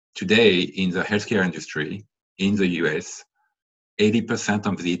today in the healthcare industry in the US, 80%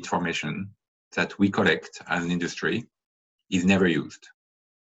 of the information that we collect as an industry is never used.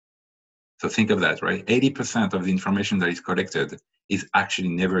 So think of that, right? 80% of the information that is collected is actually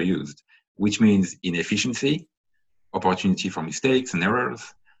never used, which means inefficiency, opportunity for mistakes and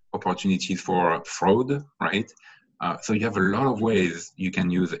errors, opportunities for fraud, right? So you have a lot of ways you can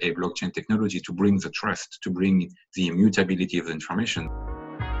use a blockchain technology to bring the trust, to bring the immutability of the information.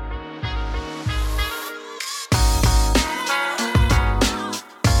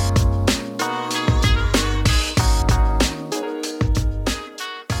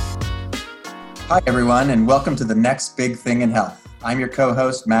 Hi, everyone, and welcome to The Next Big Thing in Health. I'm your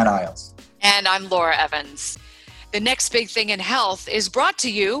co-host, Matt Eyles. And I'm Laura Evans. The Next Big Thing in Health is brought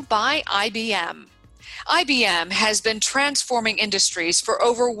to you by IBM. IBM has been transforming industries for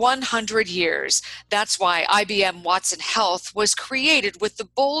over 100 years. That's why IBM Watson Health was created with the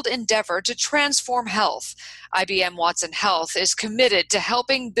bold endeavor to transform health. IBM Watson Health is committed to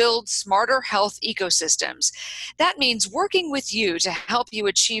helping build smarter health ecosystems. That means working with you to help you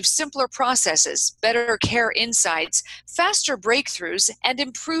achieve simpler processes, better care insights, faster breakthroughs, and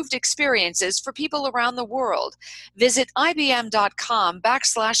improved experiences for people around the world. Visit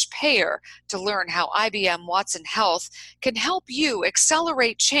ibm.com/payer to learn how IBM Watson Health can help you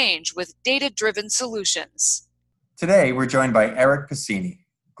accelerate change with data-driven solutions. Today, we're joined by Eric Piscini,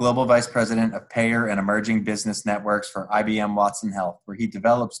 Global Vice President of Payer and Emerging Business Networks for IBM Watson Health, where he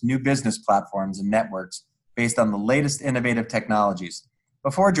develops new business platforms and networks based on the latest innovative technologies.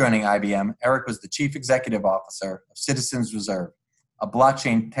 Before joining IBM, Eric was the Chief Executive Officer of Citizens Reserve, a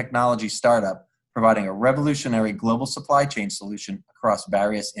blockchain technology startup providing a revolutionary global supply chain solution across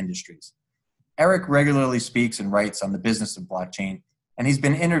various industries. Eric regularly speaks and writes on the business of blockchain, and he's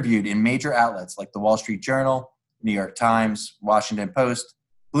been interviewed in major outlets like the Wall Street Journal, New York Times, Washington Post,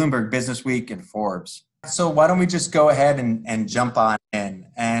 Bloomberg Businessweek, and Forbes. So why don't we just go ahead and jump on in?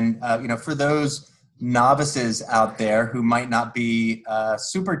 And for those novices out there who might not be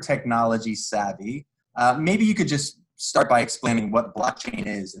super technology savvy, maybe you could just start by explaining what blockchain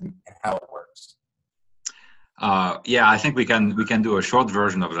is and how it works. I think we can do a short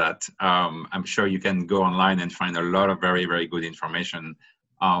version of that. I'm sure you can go online and find a lot of very, very good information.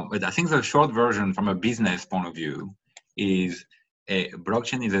 But I think the short version from a business point of view is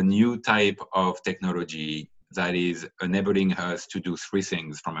blockchain is a new type of technology that is enabling us to do three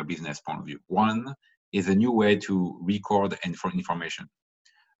things from a business point of view. One is a new way to record information.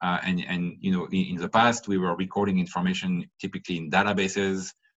 In the past, we were recording information typically in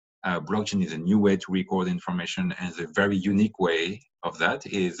databases. Blockchain is a new way to record information, and the very unique way of that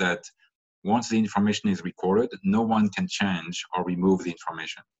is that once the information is recorded, no one can change or remove the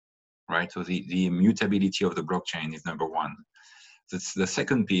information, right? So the immutability of the blockchain is number one. The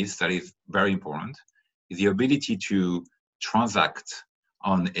second piece that is very important is the ability to transact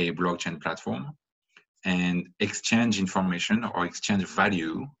on a blockchain platform and exchange information or exchange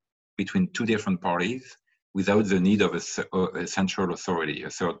value between two different parties without the need of a central authority, a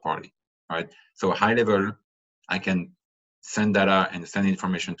third party, right? So high level, I can send data and send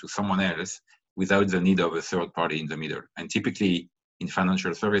information to someone else without the need of a third party in the middle. And typically in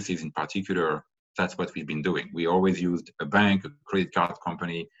financial services in particular, that's what we've been doing. We always used a bank, a credit card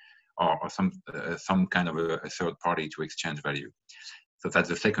company, or some kind of a third party to exchange value. So that's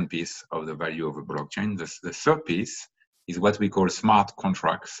the second piece of the value of a blockchain. The third piece is what we call smart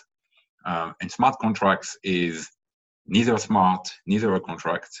contracts. And smart contracts is neither smart, neither a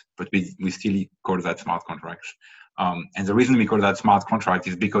contract, but we still call that smart contracts. And the reason we call that smart contract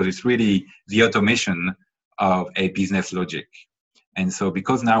is because it's really the automation of a business logic. And so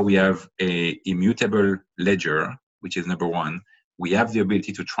because now we have a immutable ledger, which is number one, we have the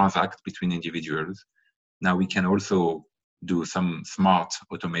ability to transact between individuals. Now we can also do some smart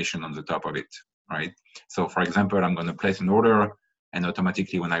automation on the top of it, right? So for example, I'm going to place an order, and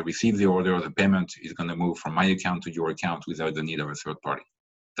automatically when I receive the order, the payment is going to move from my account to your account without the need of a third party.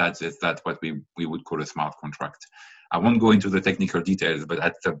 That's what we would call a smart contract. I won't go into the technical details, but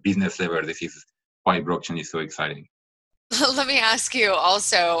at the business level, this is why blockchain is so exciting. Let me ask you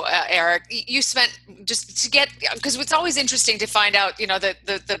also, Eric, you spent just to get, because it's always interesting to find out,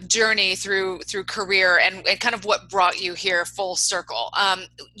 the journey through career and kind of what brought you here full circle.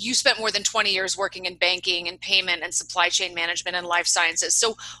 You spent more than 20 years working in banking and payment and supply chain management and life sciences.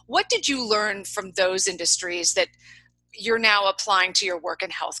 So what did you learn from those industries that you're now applying to your work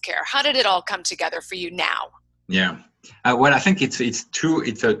in healthcare? How did it all come together for you now? Yeah. Well, I think it's true.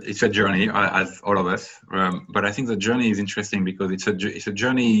 It's a journey, as all of us. But I think the journey is interesting because it's a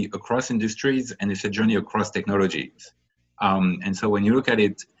journey across industries and it's a journey across technologies. And so when you look at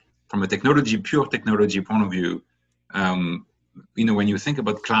it, from a pure technology point of view, when you think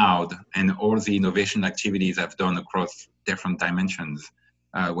about cloud and all the innovation activities I've done across different dimensions,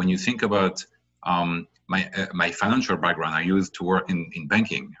 when you think about my financial background, I used to work in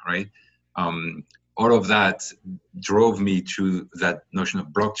banking, right? All of that drove me to that notion of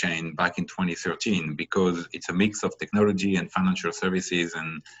blockchain back in 2013, because it's a mix of technology and financial services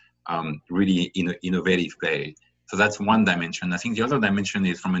and really innovative play. So that's one dimension. I think the other dimension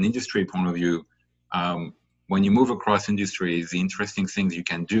is from an industry point of view. When you move across industries, the interesting things you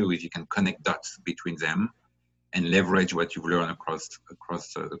can do is you can connect dots between them and leverage what you've learned across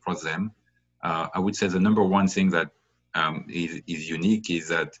them. I would say the number one thing that is unique is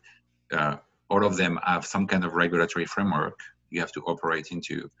that all of them have some kind of regulatory framework you have to operate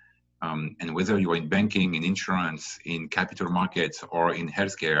into. And whether you're in banking, in insurance, in capital markets, or in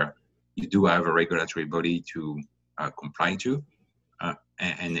healthcare, you do have a regulatory body to comply to,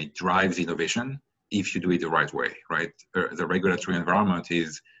 and it drives innovation if you do it the right way, right? The regulatory environment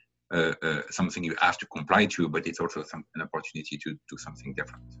is something you have to comply to, but it's also an opportunity to do something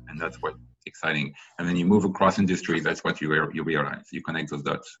different. And that's what's exciting. And then you move across industries, that's what you realize. You connect those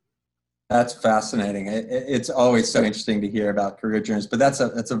dots. That's fascinating. It's always so interesting to hear about career journeys, but that's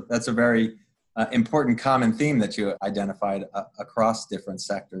a very important common theme that you identified across different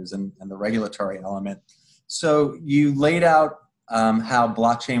sectors and the regulatory element. So you laid out how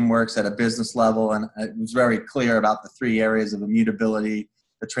blockchain works at a business level, and it was very clear about the three areas of immutability,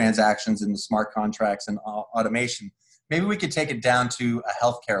 the transactions, and the smart contracts and automation. Maybe we could take it down to a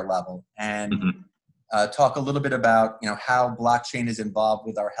healthcare level and talk a little bit about how blockchain is involved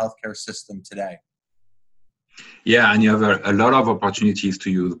with our healthcare system today. Yeah, and you have a lot of opportunities to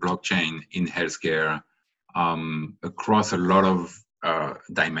use blockchain in healthcare across a lot of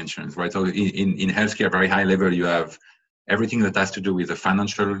dimensions, right? So in healthcare, very high level, you have everything that has to do with the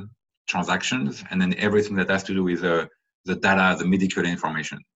financial transactions, and then everything that has to do with the data, the medical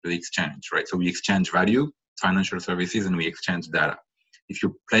information, the exchange, right? So we exchange value, financial services, and we exchange data. If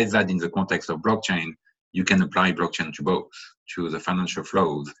you place that in the context of blockchain, you can apply blockchain to both, to the financial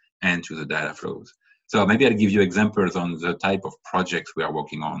flows and to the data flows. So maybe I'll give you examples on the type of projects we are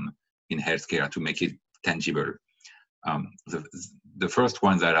working on in healthcare to make it tangible. The first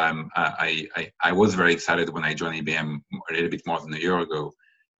one that I was very excited when I joined IBM a little bit more than a year ago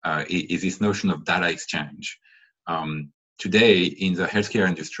is this notion of data exchange. Today in the healthcare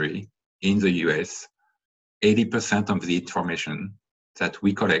industry in the US, 80% of the information that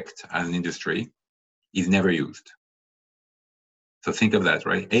we collect as an industry is never used. So think of that,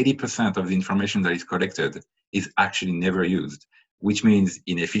 right? 80% of the information that is collected is actually never used, which means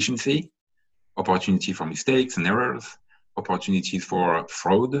inefficiency, opportunity for mistakes and errors, opportunities for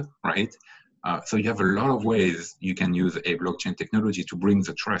fraud, right? So you have a lot of ways you can use a blockchain technology to bring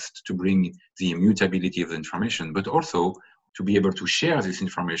the trust, to bring the immutability of the information, but also to be able to share this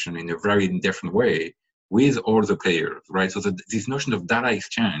information in a very different way with all the players, right? So this notion of data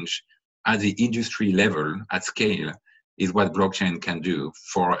exchange at the industry level, at scale, is what blockchain can do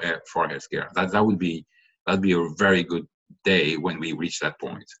for healthcare. That would be a very good day when we reach that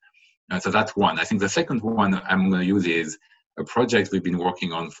point. So that's one. I think the second one I'm going to use is a project we've been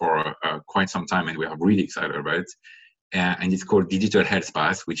working on for quite some time, and we are really excited about it. And it's called Digital Health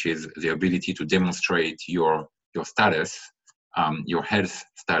Pass, which is the ability to demonstrate your status, your health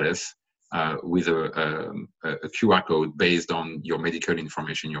status, with a QR code based on your medical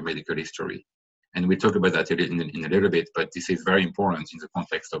information, your medical history. And we'll talk about that in a little bit, but this is very important in the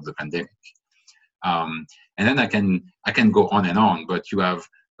context of the pandemic. And then I can go on and on, but you have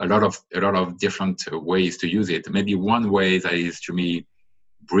a lot of different ways to use it. Maybe one way that is, to me,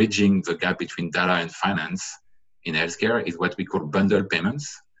 bridging the gap between data and finance in healthcare is what we call bundle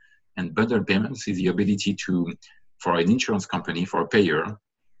payments. And bundle payments is the ability for an insurance company, for a payer,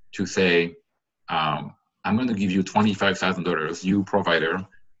 to say, I'm going to give you $25,000, you provider,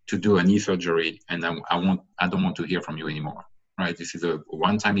 to do a knee surgery, and I don't want to hear from you anymore, right? This is a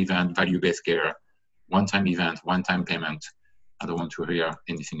one-time event, value-based care, one-time event, one-time payment. I don't want to hear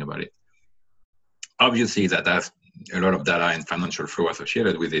anything about it. Obviously, that has a lot of data and financial flow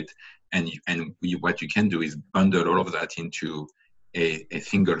associated with it, and what you can do is bundle all of that into a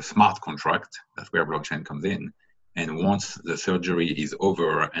single smart contract. That's where blockchain comes in. And once the surgery is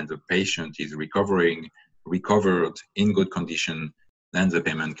over and the patient is recovered in good condition, then the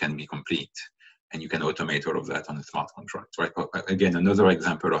payment can be complete. And you can automate all of that on a smart contract, right? Again, another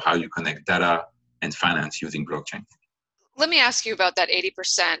example of how you connect data and finance using blockchain. Let me ask you about that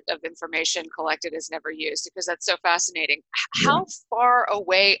 80% of information collected is never used, because that's so fascinating. Yeah. How far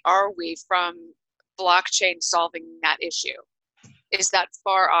away are we from blockchain solving that issue? Is that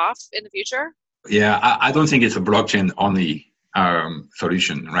far off in the future? Yeah, I don't think it's a blockchain only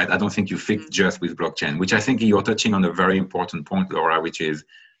solution, right? I don't think you fix just with blockchain, which I think you're touching on a very important point, Laura, which is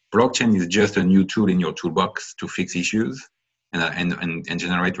blockchain is just a new tool in your toolbox to fix issues and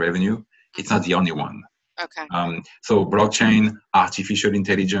generate revenue. It's not the only one. Okay. So blockchain, artificial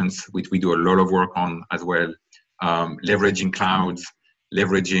intelligence, which we do a lot of work on as well, leveraging clouds,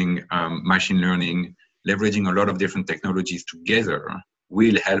 leveraging machine learning, leveraging a lot of different technologies together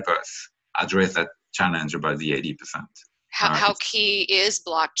will help us address that challenge about the 80%. How key is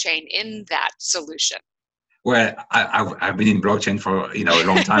blockchain in that solution? Well, I've been in blockchain for a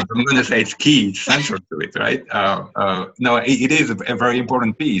long time. I'm going to say it's key, it's central to it, right? No, it is a very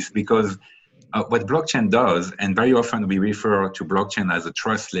important piece because what blockchain does, and very often we refer to blockchain as a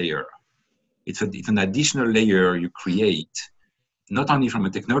trust layer. It's an additional layer you create, not only from a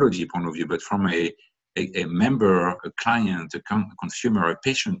technology point of view, but from a member, a client, a consumer, a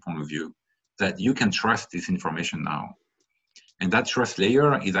patient point of view, that you can trust this information now. And that trust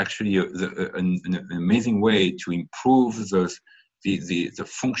layer is actually an amazing way to improve the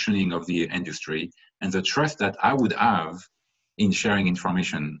functioning of the industry and the trust that I would have in sharing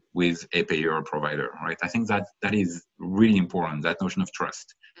information with a payer or provider, right? I think that is really important, that notion of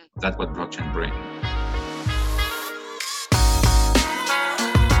trust. That's what blockchain brings.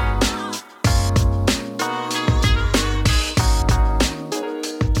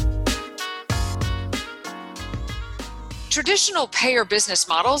 Traditional payer business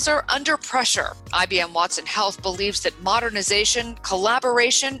models are under pressure. IBM Watson Health believes that modernization,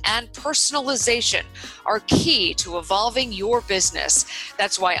 collaboration, and personalization are key to evolving your business.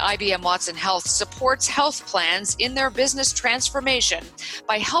 That's why IBM Watson Health supports health plans in their business transformation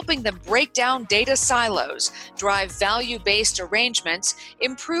by helping them break down data silos, drive value-based arrangements,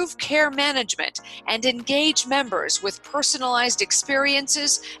 improve care management, and engage members with personalized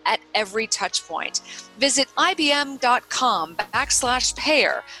experiences at every touchpoint. Visit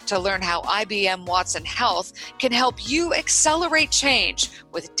ibm.com/payer to learn how IBM Watson Health can help you accelerate change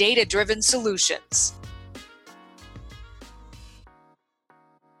with data-driven solutions.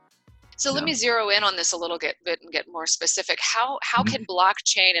 So let me zero in on this a little bit and get more specific. How can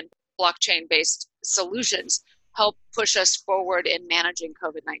blockchain and blockchain-based solutions help push us forward in managing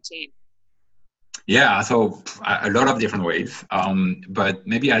COVID-19? Yeah, so a lot of different ways, but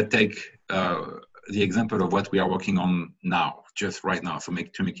maybe I'll take the example of what we are working on now, just right now, to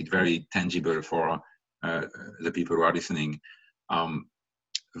make it very tangible for the people who are listening.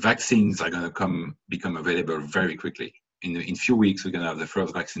 Vaccines are going to become available very quickly. In a few weeks, we're going to have the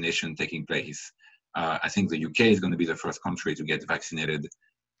first vaccination taking place. I think the UK is going to be the first country to get vaccinated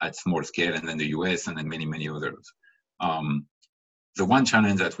at small scale, and then the US, and then many, many others. The one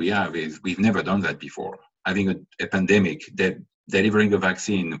challenge that we have is we've never done that before. Having a pandemic, delivering a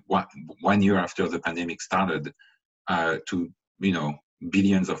vaccine 1 year after the pandemic started to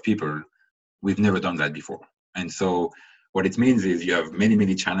billions of people, we've never done that before. And so what it means is you have many,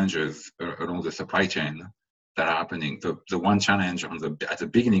 many challenges along the supply chain that are happening. The one challenge at the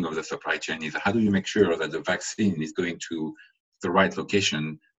beginning of the supply chain is how do you make sure that the vaccine is going to the right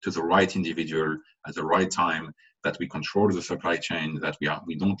location, to the right individual at the right time, that we control the supply chain, that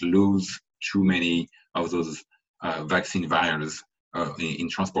we don't lose too many of those vaccine vials in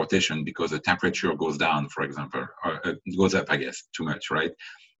transportation because the temperature goes down, for example, or it goes up, I guess, too much, right?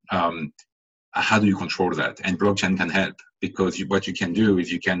 How do you control that? And blockchain can help, because what you can do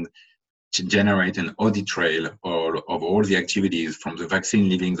is you can generate an audit trail of all the activities from the vaccine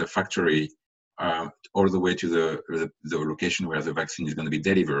leaving the factory all the way to the location where the vaccine is going to be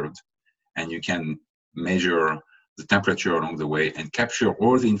delivered. And you can measure the temperature along the way and capture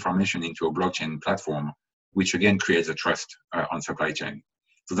all the information into a blockchain platform, which again creates a trust on supply chain.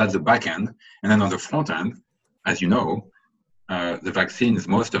 So that's the back end. And then on the front end, as you know, the vaccines,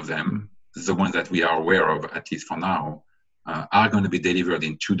 most of them, the ones that we are aware of, at least for now, are going to be delivered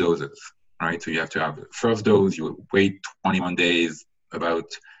in 2 doses, right? So you have to have the first dose, you wait 21 days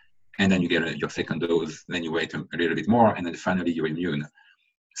and then you get your second dose, then you wait a little bit more, and then finally you're immune.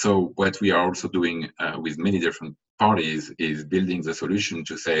 So what we are also doing with many different parties is building the solution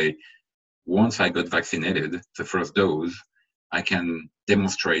to say, once I got vaccinated, the first dose, I can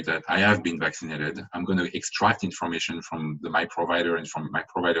demonstrate that I have been vaccinated. I'm going to extract information from my provider and from my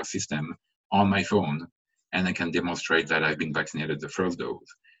provider system on my phone, and I can demonstrate that I've been vaccinated the first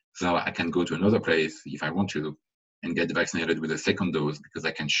dose. So I can go to another place if I want to and get vaccinated with a second dose, because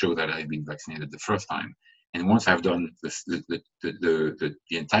I can show that I've been vaccinated the first time. And once I've done the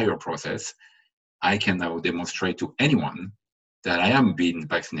entire process, I can now demonstrate to anyone that I am being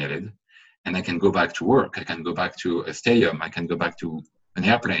vaccinated, and I can go back to work. I can go back to a stadium. I can go back to an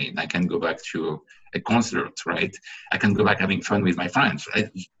airplane. I can go back to a concert, right? I can go back having fun with my friends, right?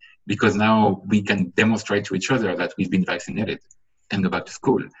 Because now we can demonstrate to each other that we've been vaccinated and go back to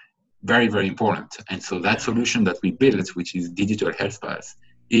school. Very, very important. And so that solution that we built, which is digital health pass,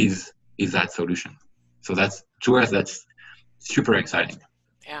 is that solution. So that's, to us, that's super exciting.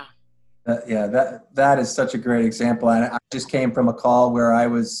 Yeah. That is such a great example. And I just came from a call where I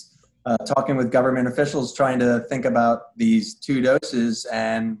was talking with government officials trying to think about these 2 doses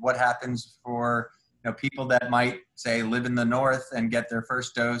and what happens for people that might say live in the north and get their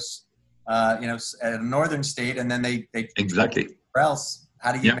first dose at a northern state, and then they exactly where else.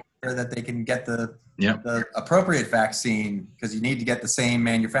 How do you make sure that they can get the appropriate vaccine, because you need to get the same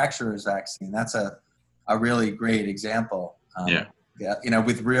manufacturer's vaccine? That's a really great example.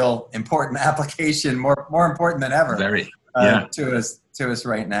 With real important application, more important than ever. To us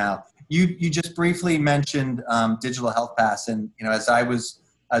right now. You just briefly mentioned digital health pass, and as I was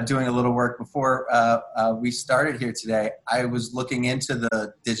doing a little work before we started here today, I was looking into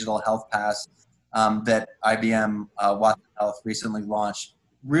the digital health pass that IBM Watson Health recently launched.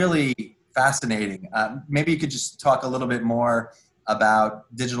 Really fascinating. Maybe you could just talk a little bit more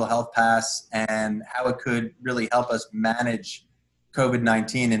about digital health pass and how it could really help us manage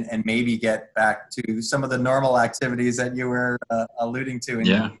COVID-19 and maybe get back to some of the normal activities that you were alluding to in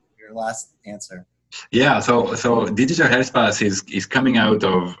your last answer. Yeah, so Digital Health Pass is coming out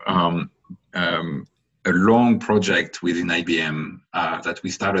of a long project within IBM that we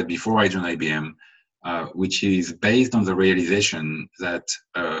started before I joined IBM, which is based on the realization that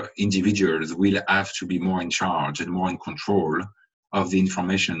individuals will have to be more in charge and more in control of the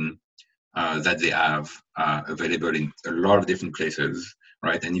information that they have available in a lot of different places,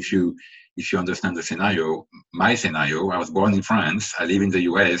 right? And if you understand the scenario, my scenario, I was born in France, I live in the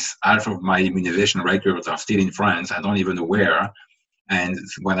US, half of my immunization records are still in France, I don't even know where. And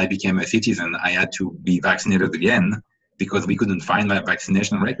when I became a citizen, I had to be vaccinated again because we couldn't find my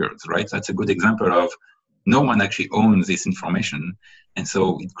vaccination records, right? That's a good example of no one actually owns this information. And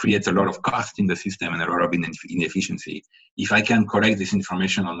so it creates a lot of cost in the system and a lot of inefficiency. If I can collect this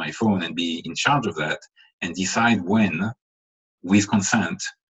information on my phone and be in charge of that and decide when, with consent,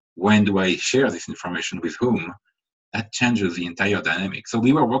 when do I share this information with whom, that changes the entire dynamic. So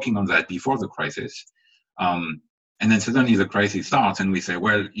we were working on that before the crisis. And then suddenly the crisis starts and we say,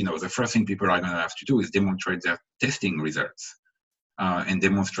 well, the first thing people are going to have to do is demonstrate their testing results and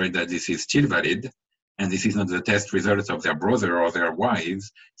demonstrate that this is still valid and this is not the test results of their brother or their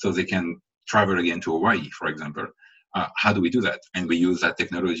wives, so they can travel again to Hawaii, for example. How do we do that? And we use that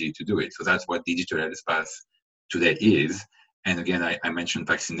technology to do it. So that's what Digital Health Pass today is. And again, I mentioned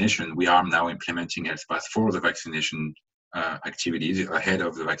vaccination. We are now implementing Health Pass for the vaccination activities ahead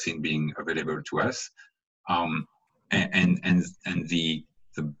of the vaccine being available to us. And the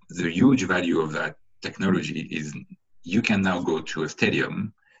huge value of that technology is you can now go to a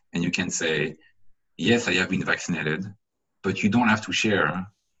stadium and you can say, yes, I have been vaccinated, but you don't have to share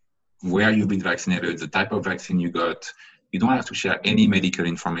where you've been vaccinated, the type of vaccine you got. You don't have to share any medical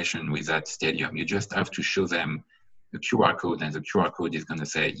information with that stadium. You just have to show them the QR code, and the QR code is going to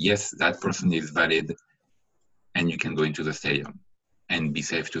say, yes, that person is valid, and you can go into the stadium and be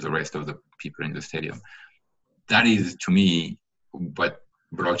safe to the rest of the people in the stadium. That is, to me, what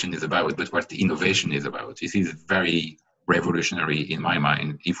blockchain is about, but what the innovation is about. This is very revolutionary in my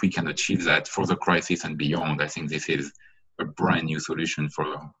mind. If we can achieve that for the crisis and beyond, I think this is a brand new solution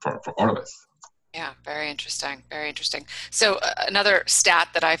for all of us. Yeah, very interesting. Very interesting. So another stat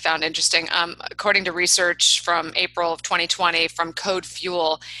that I found interesting, according to research from April of 2020 from Code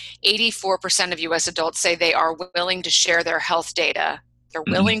Fuel, 84% of U.S. adults say they are willing to share their health data. They're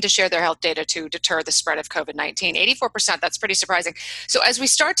willing to share their health data to deter the spread of COVID-19. 84%, that's pretty surprising. So as we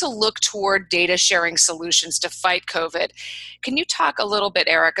start to look toward data sharing solutions to fight COVID, can you talk a little bit,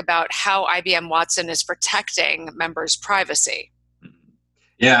 Eric, about how IBM Watson is protecting members' privacy?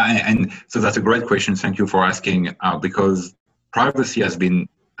 Yeah, and so that's a great question. Thank you for asking, because privacy has been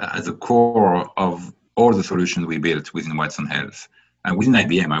at the core of all the solutions we built within Watson Health. And within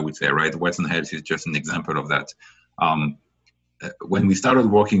IBM, I would say, right? Watson Health is just an example of that. When we started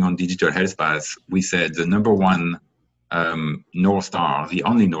working on Digital Health Pass, we said the number one North Star, the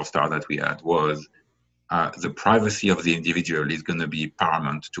only North Star that we had was the privacy of the individual is going to be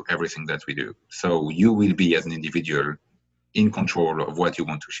paramount to everything that we do. So you will be, as an individual, in control of what you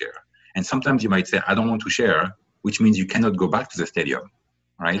want to share. And sometimes you might say, I don't want to share, which means you cannot go back to the stadium,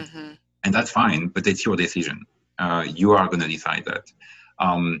 right? Mm-hmm. And that's fine, but it's your decision. You are going to decide that.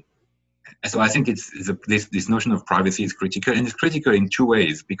 So I think this notion of privacy is critical, and it's critical in two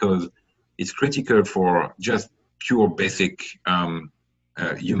ways, because It's critical for just pure basic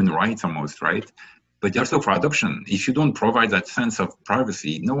human rights almost, right? But also for adoption. If you don't provide that sense of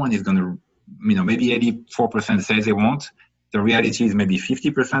privacy, no one is going to, maybe 84% says they won't. The reality is maybe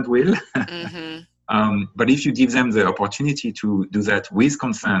 50% will. Mm-hmm. But if you give them the opportunity to do that with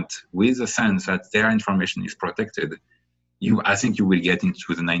consent, with the sense that their information is protected, I think you will get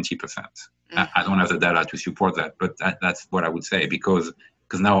into the 90%. Mm-hmm. I don't have the data to support that, but that's what I would say, because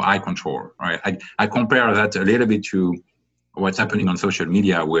now I control, right? I compare that a little bit to what's happening on social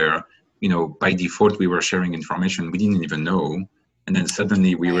media, where, by default, we were sharing information we didn't even know. And then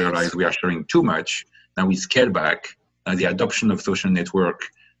suddenly we realized we are sharing too much. Now we scale back. The adoption of social network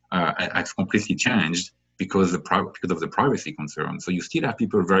has completely changed because of the privacy concern. So you still have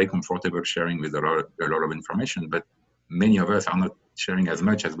people very comfortable sharing with a lot of information, but many of us are not sharing as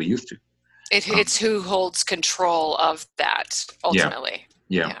much as we used to. It's who holds control of that ultimately.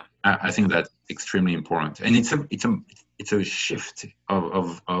 Yeah. I think that's extremely important, and it's a shift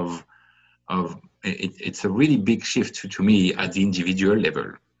it's a really big shift to me at the individual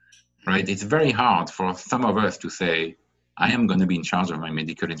level, right? It's very hard for some of us to say, I am going to be in charge of my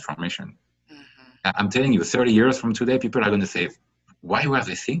medical information. Mm-hmm. I'm telling you, 30 years from today, people are going to say, why were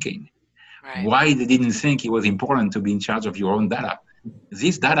they thinking? Right. Why they didn't think it was important to be in charge of your own data?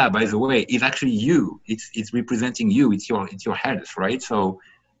 This data, by the way, is actually you. It's representing you. It's your health, right? So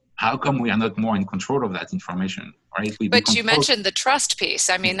how come we are not more in control of that information, right? But you mentioned the trust piece.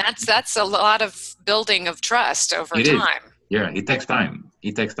 I mean, that's a lot of building of trust over time. Yeah, it takes time.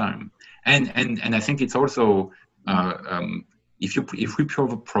 And I think it's also, if we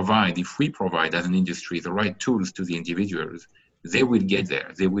provide as an industry the right tools to the individuals, they will get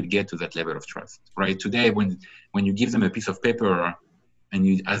there. They will get to that level of trust, right? Today, when you give them a piece of paper and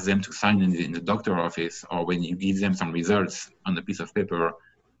you ask them to sign in the doctor office, or when you give them some results on the piece of paper,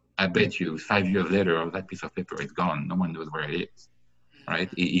 I bet you 5 years later, that piece of paper is gone. No one knows where it is, right?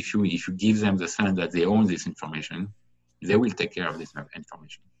 If you give them the sense that they own this information, they will take care of this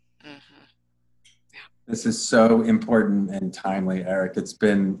information. Mm-hmm. Yeah. This is so important and timely, Eric. It's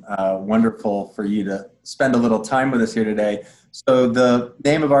been wonderful for you to spend a little time with us here today. So the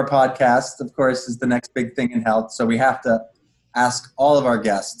name of our podcast, of course, is The Next Big Thing in Health. So we have to ask all of our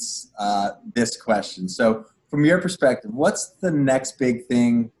guests this question. So from your perspective, what's the next big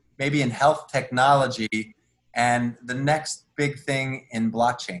thing maybe in health technology and the next big thing in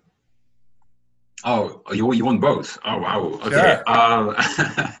blockchain? Oh, you want both? Oh, wow. Okay.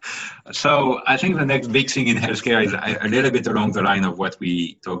 Sure. So I think the next big thing in healthcare is a little bit along the line of what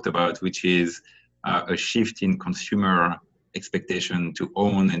we talked about, which is a shift in consumer expectation to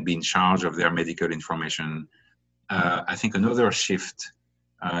own and be in charge of their medical information. I think another shift,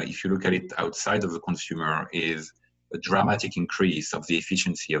 if you look at it outside of the consumer, is a dramatic increase of the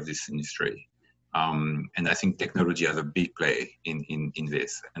efficiency of this industry. And I think technology has a big play in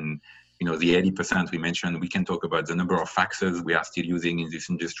this. And the 80% we mentioned, we can talk about the number of faxes we are still using in this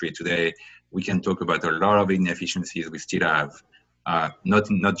industry today. We can talk about a lot of inefficiencies we still have,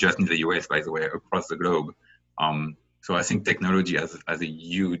 not just in the US, by the way, across the globe. So I think technology has a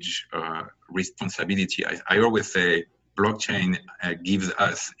huge responsibility. I always say blockchain gives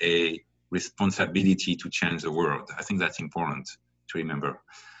us a responsibility to change the world. I think that's important to remember.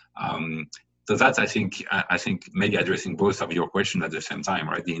 So that's, I think maybe addressing both of your questions at the same time,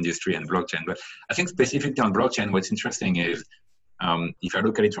 right? The industry and blockchain. But I think specifically on blockchain, what's interesting is, if I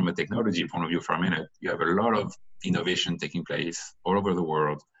look at it from a technology point of view for a minute, you have a lot of innovation taking place all over the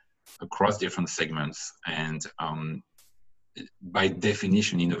world, across different segments. And by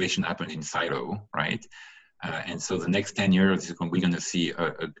definition, innovation happens in silo, right? And so the next 10 years, we're going to see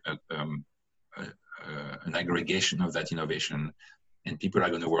an aggregation of that innovation. And people are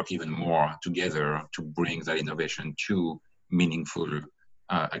going to work even more together to bring that innovation to meaningful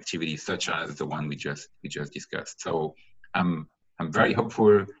activities such as the one we just discussed. So I'm very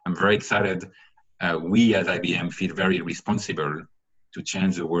hopeful. I'm very excited. We at IBM feel very responsible to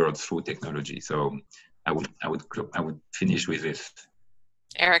change the world through technology. So I would finish with this.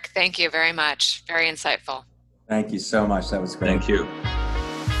 Eric, thank you very much. Very insightful. Thank you so much. That was great. Thank you.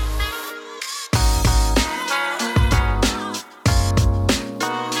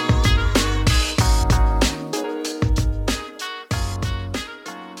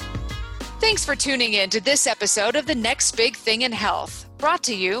 Thanks for tuning in to this episode of The Next Big Thing in Health, brought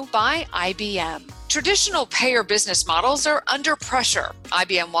to you by IBM. Traditional payer business models are under pressure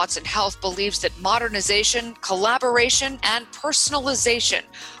IBM Watson Health believes that modernization, collaboration, and personalization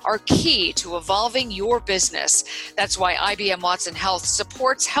are key to evolving your business. That's why IBM Watson Health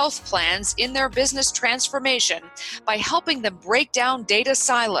supports health plans in their business transformation by helping them break down data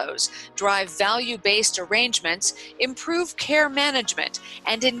silos, drive value-based arrangements, improve care management,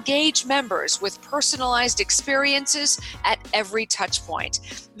 and engage members with personalized experiences at every touchpoint.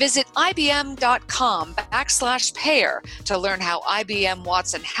 Visit ibm.com/payer to learn how IBM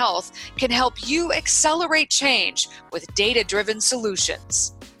Watson Health can help you accelerate change with data-driven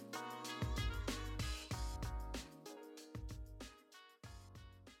solutions.